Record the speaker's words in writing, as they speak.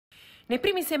Nei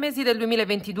primi 6 mesi del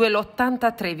 2022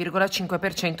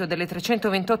 l'83,5% delle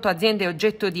 328 aziende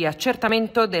oggetto di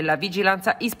accertamento della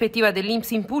vigilanza ispettiva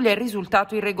dell'Inps in Puglia è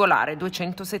risultato irregolare,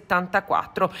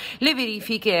 274. Le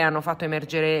verifiche hanno fatto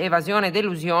emergere evasione ed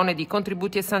elusione di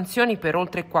contributi e sanzioni per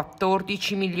oltre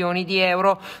 14 milioni di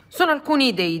euro. Sono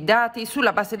alcuni dei dati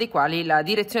sulla base dei quali la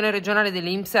direzione regionale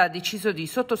dell'Inps ha deciso di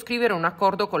sottoscrivere un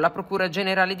accordo con la Procura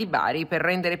Generale di Bari per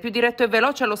rendere più diretto e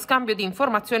veloce lo scambio di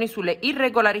informazioni sulle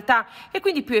irregolarità e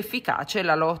quindi più efficace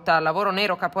la lotta al lavoro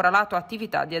nero, caporalato,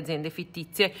 attività di aziende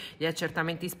fittizie. Gli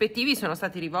accertamenti ispettivi sono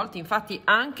stati rivolti infatti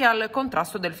anche al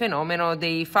contrasto del fenomeno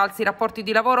dei falsi rapporti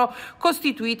di lavoro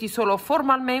costituiti solo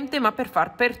formalmente ma per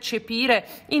far percepire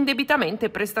indebitamente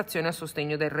prestazioni a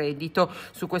sostegno del reddito.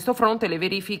 Su questo fronte le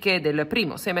verifiche del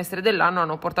primo semestre dell'anno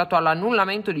hanno portato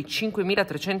all'annullamento di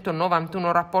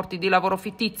 5.391 rapporti di lavoro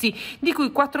fittizi, di cui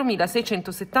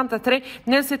 4.673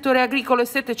 nel settore agricolo e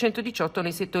 718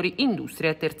 nei settori industria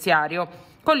e terziario.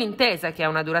 Con l'intesa, che ha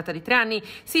una durata di 3 anni,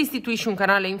 si istituisce un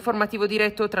canale informativo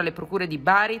diretto tra le procure di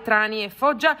Bari, Trani e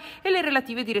Foggia e le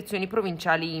relative direzioni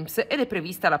provinciali Inps ed è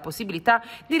prevista la possibilità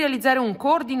di realizzare un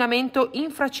coordinamento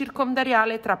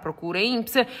infracircondariale tra procure e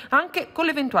Inps, anche con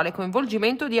l'eventuale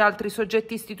coinvolgimento di altri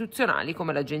soggetti istituzionali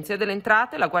come l'Agenzia delle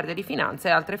Entrate, la Guardia di Finanza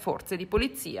e altre forze di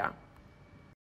polizia.